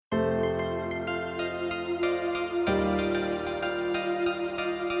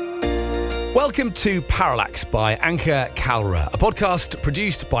Welcome to Parallax by Anka Kalra, a podcast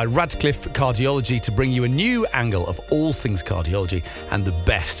produced by Radcliffe Cardiology to bring you a new angle of all things cardiology and the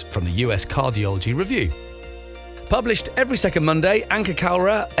best from the US Cardiology Review. Published every second Monday, Anka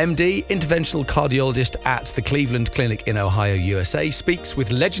Kalra, MD, interventional cardiologist at the Cleveland Clinic in Ohio, USA, speaks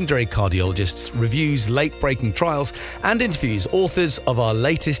with legendary cardiologists, reviews late-breaking trials, and interviews authors of our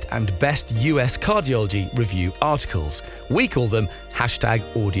latest and best US Cardiology Review articles. We call them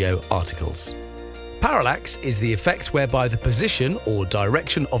 #audio articles. Parallax is the effect whereby the position or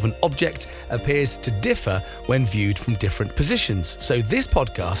direction of an object appears to differ when viewed from different positions. So this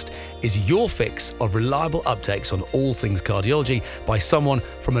podcast is your fix of reliable updates on all things cardiology by someone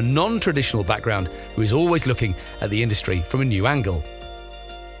from a non-traditional background who is always looking at the industry from a new angle.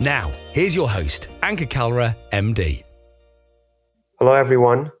 Now, here's your host, Anka Kalra, MD. Hello,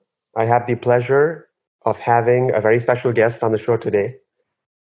 everyone. I have the pleasure of having a very special guest on the show today.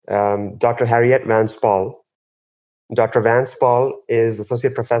 Dr. Harriet Vance Paul. Dr. Vance Paul is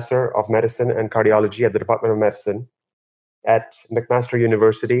Associate Professor of Medicine and Cardiology at the Department of Medicine at McMaster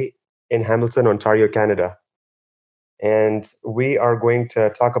University in Hamilton, Ontario, Canada. And we are going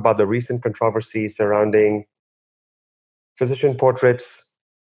to talk about the recent controversy surrounding physician portraits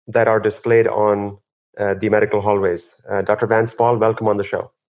that are displayed on the medical hallways. Dr. Vance Paul, welcome on the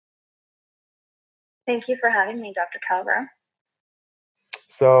show. Thank you for having me, Dr. Kalra.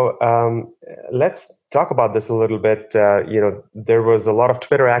 So let's talk about this a little bit. There was a lot of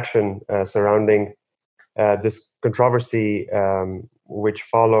Twitter action surrounding this controversy, which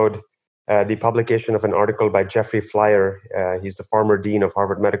followed the publication of an article by Jeffrey Flyer. He's the former dean of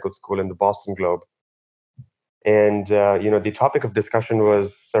Harvard Medical School in the Boston Globe. And, the topic of discussion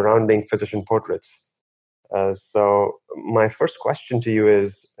was surrounding physician portraits. So my first question to you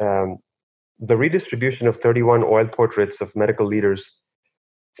is, the redistribution of 31 oil portraits of medical leaders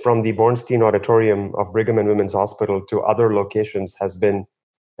from the Bornstein Auditorium of Brigham and Women's Hospital to other locations has been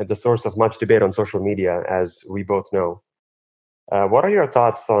at the source of much debate on social media, as we both know. What are your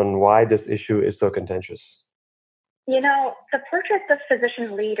thoughts on why this issue is so contentious? The portraits of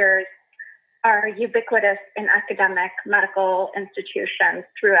physician leaders are ubiquitous in academic medical institutions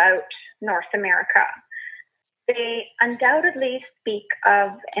throughout North America. They undoubtedly speak of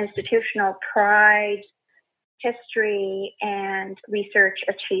institutional pride, history, and research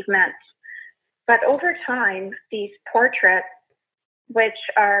achievement. But over time, these portraits, which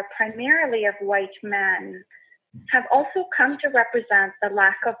are primarily of white men, have also come to represent the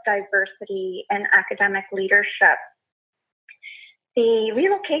lack of diversity in academic leadership. The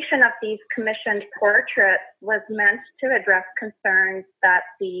relocation of these commissioned portraits was meant to address concerns that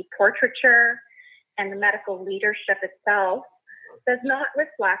the portraiture and the medical leadership itself does not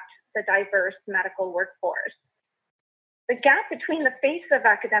reflect the diverse medical workforce. The gap between the face of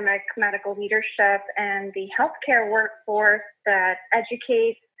academic medical leadership and the healthcare workforce that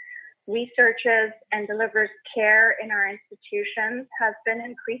educates, researches, and delivers care in our institutions has been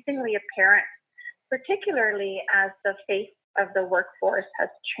increasingly apparent, particularly as the face of the workforce has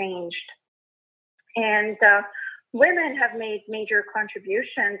changed. And women have made major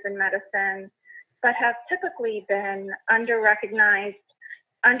contributions in medicine, but have typically been under-recognized,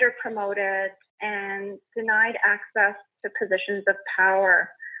 under-promoted, and denied access to positions of power.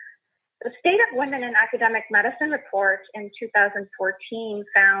 The State of Women in Academic Medicine report in 2014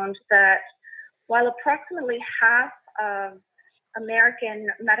 found that while approximately half of American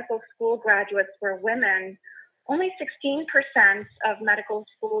medical school graduates were women, only 16% of medical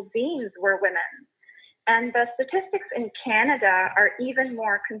school deans were women. And the statistics in Canada are even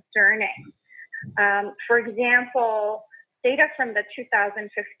more concerning. For example, data from the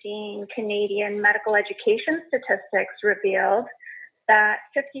 2015 Canadian Medical Education Statistics revealed that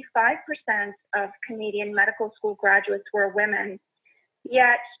 55% of Canadian medical school graduates were women,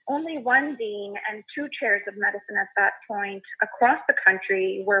 yet only one dean and two chairs of medicine at that point across the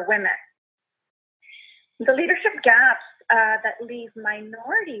country were women. The leadership gaps that leave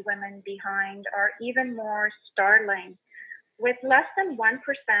minority women behind are even more startling, with less than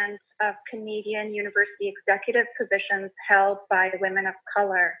 1% of Canadian university executive positions held by women of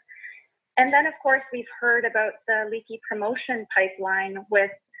color. And then, of course, we've heard about the leaky promotion pipeline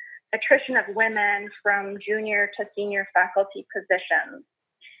with attrition of women from junior to senior faculty positions.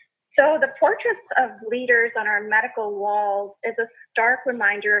 So the portraits of leaders on our medical walls is a stark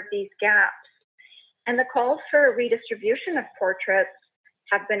reminder of these gaps. And the calls for redistribution of portraits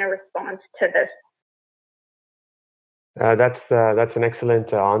have been a response to this. That's an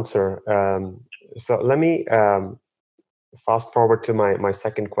excellent answer. So let me fast forward to my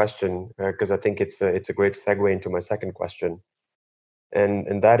second question, because I think it's a great segue into my second question.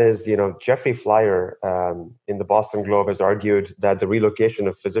 And that is, Jeffrey Flyer in the Boston Globe has argued that the relocation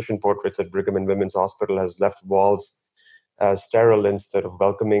of physician portraits at Brigham and Women's Hospital has left walls sterile instead of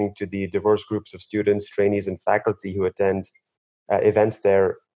welcoming to the diverse groups of students, trainees, and faculty who attend events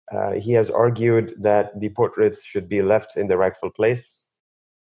there. He has argued that the portraits should be left in their rightful place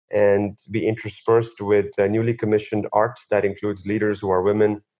and be interspersed with newly commissioned art that includes leaders who are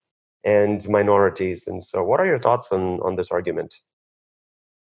women and minorities. And so, what are your thoughts on this argument?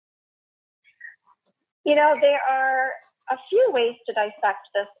 There are a few ways to dissect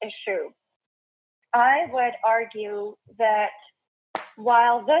this issue. I would argue that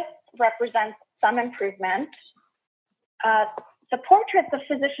while this represents some improvement, the portraits of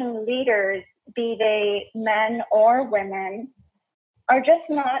physician leaders, be they men or women, are just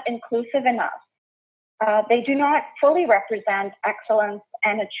not inclusive enough. They do not fully represent excellence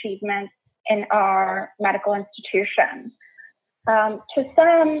and achievement in our medical institution. To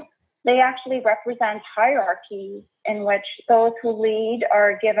some, they actually represent hierarchies in which those who lead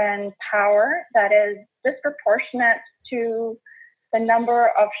are given power that is disproportionate to the number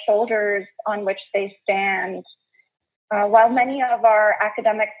of shoulders on which they stand. While many of our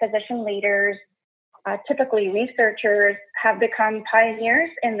academic physician leaders, typically researchers, have become pioneers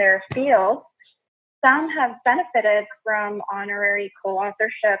in their field, some have benefited from honorary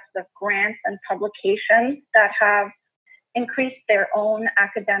co-authorships of grants and publications that have increased their own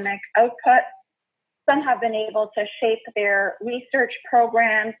academic output. Some have been able to shape their research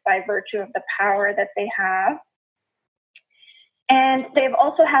programs by virtue of the power that they have. And they've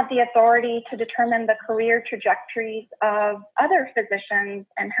also had the authority to determine the career trajectories of other physicians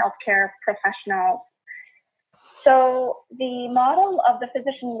and healthcare professionals. So the model of the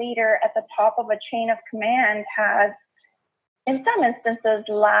physician leader at the top of a chain of command has, in some instances,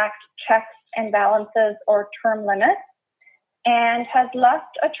 lacked checks and balances or term limits, and has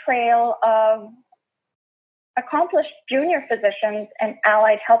left a trail of accomplished junior physicians and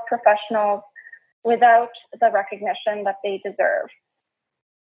allied health professionals without the recognition that they deserve.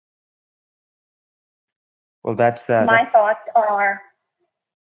 Well, that's my thoughts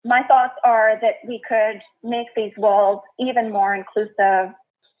are that we could make these walls even more inclusive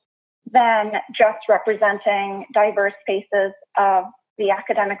than just representing diverse faces of the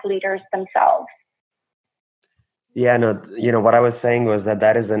academic leaders themselves. Yeah, no, what I was saying was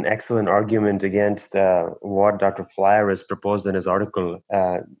that is an excellent argument against what Dr. Flyer has proposed in his article.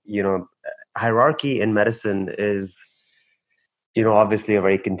 Hierarchy in medicine is, obviously a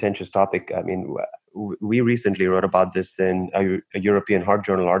very contentious topic. I mean, we recently wrote about this in a European Heart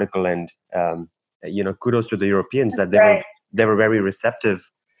Journal article, and kudos to the Europeans that they were very receptive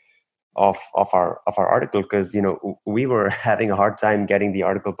of our article, because we were having a hard time getting the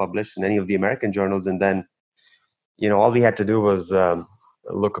article published in any of the American journals, and then all we had to do was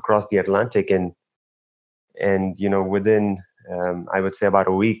look across the Atlantic, and within I would say about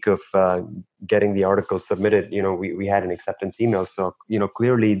a week of getting the article submitted, we had an acceptance email. So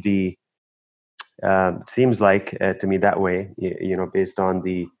clearly the seems like to me that way, based on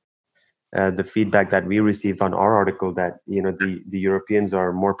the feedback that we received on our article, that the Europeans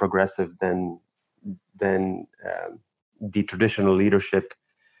are more progressive than the traditional leadership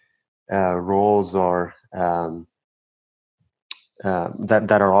roles or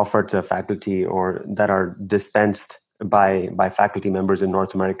that are offered to faculty or that are dispensed by faculty members in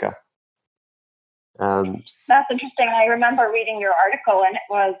North America. That's interesting. I remember reading your article, and it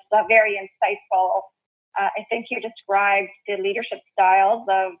was very insightful. I think you described the leadership styles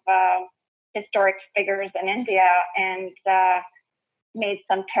of historic figures in India and made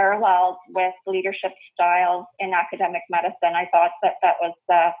some parallels with leadership styles in academic medicine. I thought that was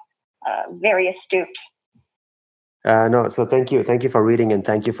very astute. No, so thank you for reading, and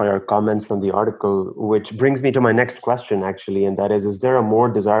thank you for your comments on the article, which brings me to my next question, actually, and that is there a more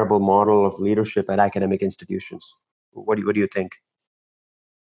desirable model of leadership at academic institutions? What do you think?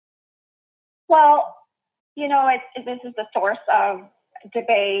 Well, this is a source of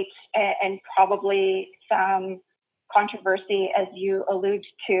debate and probably some controversy, as you allude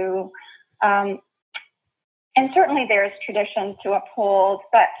to, and certainly there's tradition to uphold,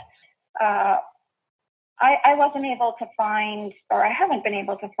 but I wasn't able to find, or I haven't been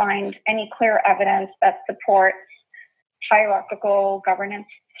able to find, any clear evidence that supports hierarchical governance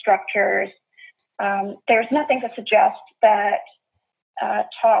structures. There's nothing to suggest that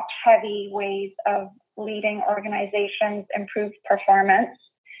top-heavy ways of leading organizations improve performance.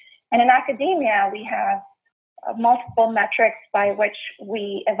 And in academia, we have multiple metrics by which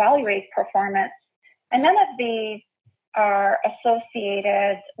we evaluate performance, and none of these are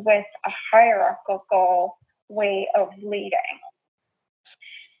associated with a hierarchical way of leading.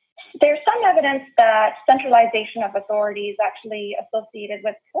 There's some evidence that centralization of authority is actually associated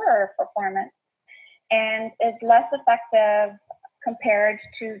with poorer performance and is less effective compared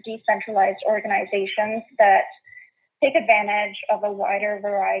to decentralized organizations that take advantage of a wider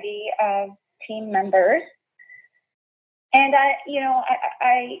variety of team members. And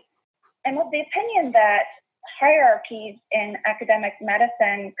I am of the opinion that hierarchies in academic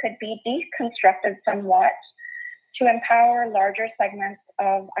medicine could be deconstructed somewhat to empower larger segments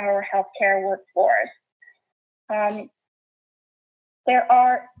of our healthcare workforce. There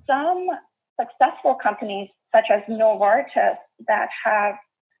are some successful companies, such as Novartis, that have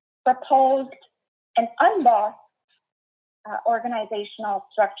proposed an unbossed organizational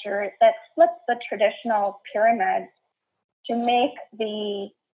structure that flips the traditional pyramid to make the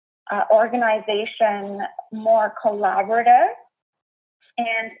organization more collaborative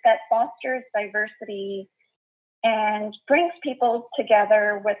and that fosters diversity and brings people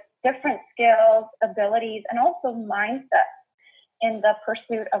together with different skills, abilities, and also mindsets in the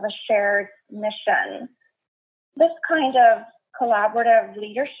pursuit of a shared mission. This kind of collaborative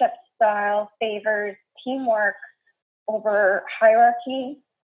leadership style favors teamwork over hierarchy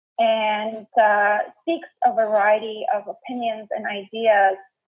and seeks a variety of opinions and ideas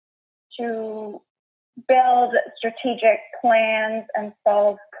to build strategic plans and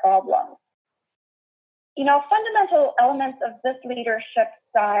solve problems. Fundamental elements of this leadership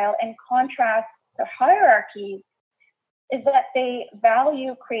style, in contrast to hierarchies, is that they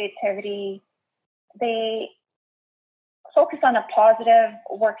value creativity, they focus on a positive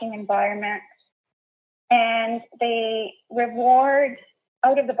working environment, and they reward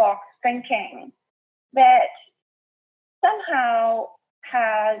out-of-the-box thinking that somehow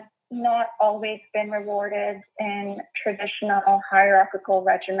has not always been rewarded in traditional hierarchical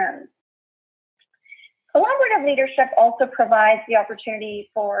regimens. Collaborative leadership also provides the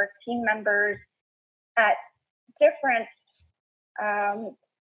opportunity for team members at different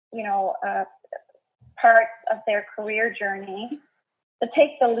parts of their career journey to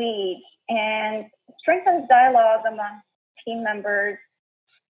take the lead and strengthens dialogue among team members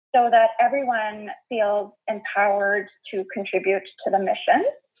so that everyone feels empowered to contribute to the mission.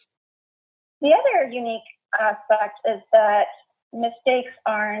 The other unique aspect is that mistakes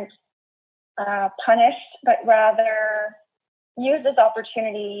aren't punished, but rather used as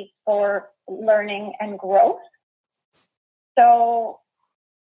opportunities for learning and growth. So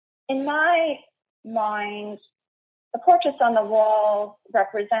in my mind, the portraits on the wall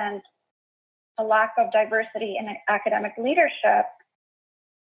represent a lack of diversity in academic leadership,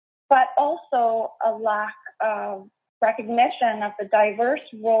 but also a lack of recognition of the diverse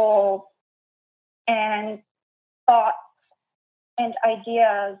roles and thoughts and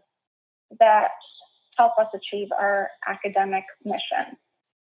ideas that help us achieve our academic mission.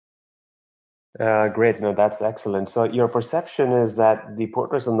 Great. No, that's excellent. So your perception is that the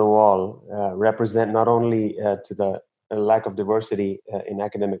portraits on the wall represent not only to the lack of diversity in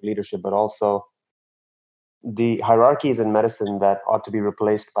academic leadership, but also the hierarchies in medicine that ought to be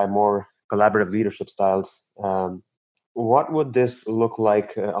replaced by more collaborative leadership styles. What would this look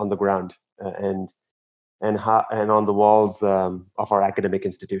like on the ground and on the walls of our academic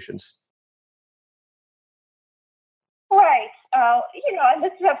institutions? Right. And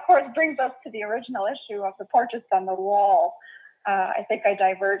this, of course, brings us to the original issue of the portraits on the wall. I think I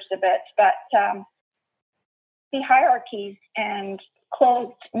diverged a bit, but the hierarchies and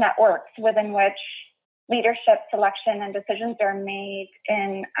closed networks within which leadership selection and decisions are made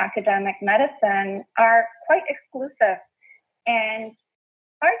in academic medicine are quite exclusive and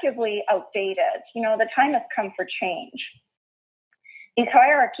arguably outdated. The time has come for change. These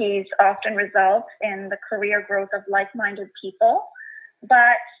hierarchies often result in the career growth of like-minded people,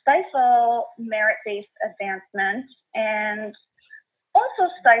 but stifle merit-based advancement and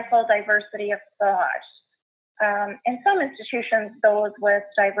also stifle diversity of thought. In some institutions, those with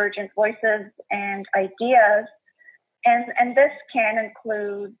divergent voices and ideas, and this can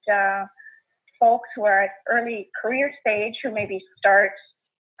include folks who are at early career stage who maybe start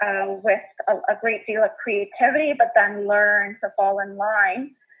with a great deal of creativity, but then learn to fall in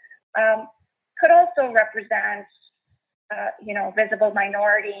line, could also represent, visible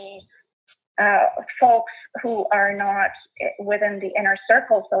minority folks who are not within the inner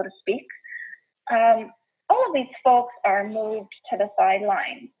circle, so to speak. All of these folks are moved to the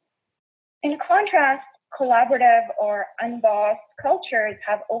sidelines. In contrast, collaborative or unbossed cultures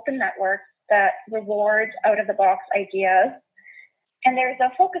have open networks that reward out-of-the-box ideas. And there's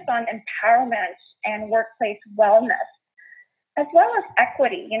a focus on empowerment and workplace wellness, as well as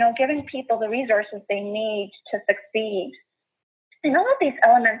equity, giving people the resources they need to succeed. And all of these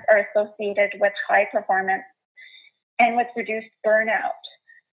elements are associated with high performance and with reduced burnout,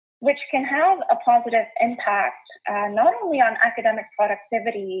 which can have a positive impact not only on academic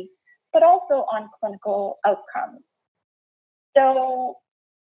productivity, but also on clinical outcomes. So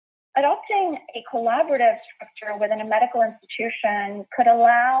adopting a collaborative structure within a medical institution could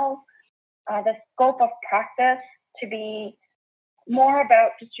allow the scope of practice to be more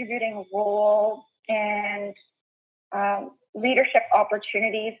about distributing roles and leadership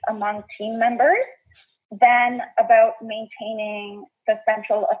opportunities among team members than about maintaining the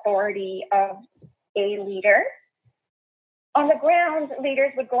central authority of a leader. On the ground,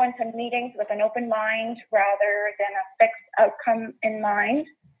 leaders would go into meetings with an open mind rather than a fixed outcome in mind.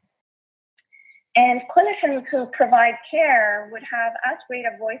 And clinicians who provide care would have as great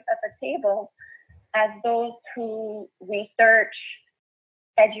a voice at the table as those who research,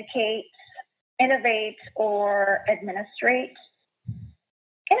 educate, innovate, or administrate.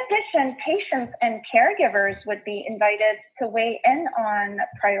 In addition, patients and caregivers would be invited to weigh in on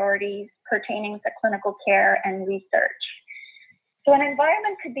priorities pertaining to clinical care and research. So an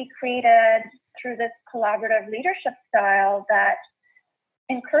environment could be created through this collaborative leadership style that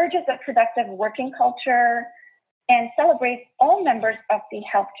encourages a productive working culture and celebrates all members of the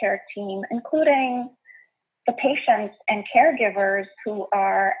healthcare team, including the patients and caregivers who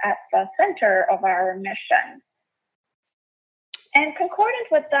are at the center of our mission. And concordant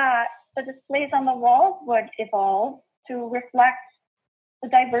with that, the displays on the walls would evolve to reflect the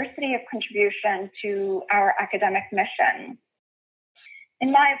diversity of contribution to our academic mission.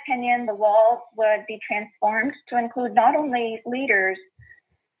 In my opinion, the walls would be transformed to include not only leaders,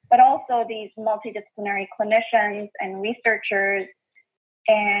 but also these multidisciplinary clinicians and researchers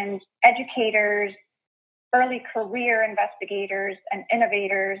and educators, early career investigators and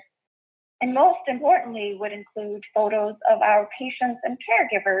innovators, and most importantly would include photos of our patients and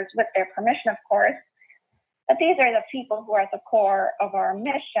caregivers with their permission, of course. But these are the people who are at the core of our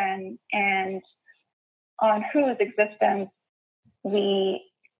mission and on whose existence we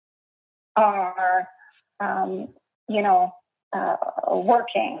are,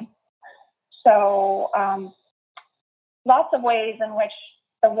 working. So lots of ways in which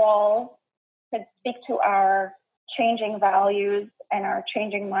the walls could speak to our changing values and our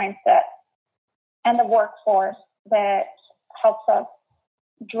changing mindset and the workforce that helps us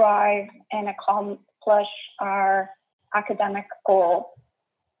drive and accomplish our academic goals.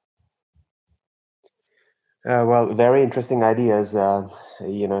 Well, very interesting ideas.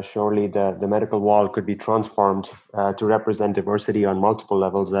 Surely the medical wall could be transformed to represent diversity on multiple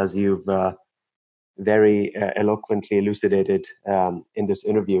levels, as you've very eloquently elucidated in this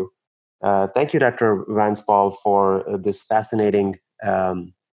interview. Thank you, Dr. Vanspaal, for this fascinating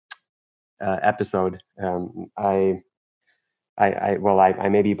episode. I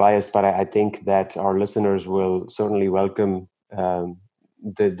may be biased, but I think that our listeners will certainly welcome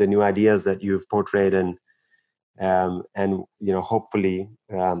the new ideas that you've portrayed and hopefully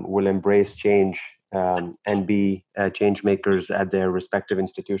will embrace change and be change makers at their respective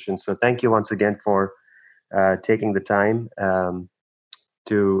institutions. So thank you once again for taking the time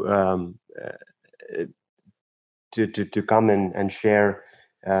to come and share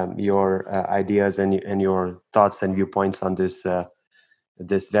your ideas and your thoughts and viewpoints on this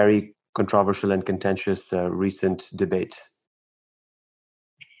this very controversial and contentious recent debate.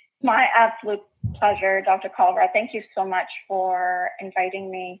 My absolute pleasure, Dr. Kalra. Thank you so much for inviting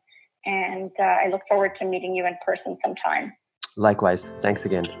me, and I look forward to meeting you in person sometime. Likewise. Thanks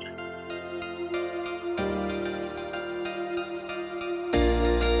again.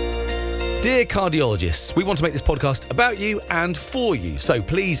 Dear cardiologists, we want to make this podcast about you and for you. So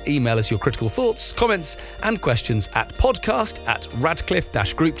please email us your critical thoughts, comments and questions at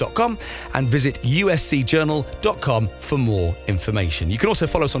podcast@radcliffe-group.com and visit uscjournal.com for more information. You can also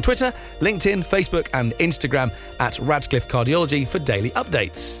follow us on Twitter, LinkedIn, Facebook and Instagram at Radcliffe Cardiology for daily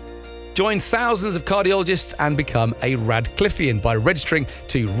updates. Join thousands of cardiologists and become a Radcliffean by registering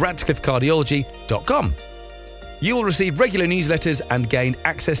to radcliffecardiology.com. You will receive regular newsletters and gain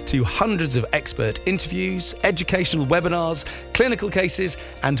access to hundreds of expert interviews, educational webinars, clinical cases,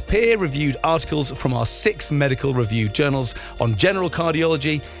 and peer-reviewed articles from our 6 medical review journals on general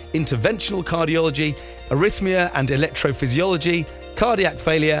cardiology, interventional cardiology, arrhythmia and electrophysiology, cardiac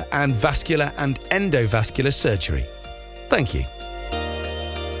failure, and vascular and endovascular surgery. Thank you.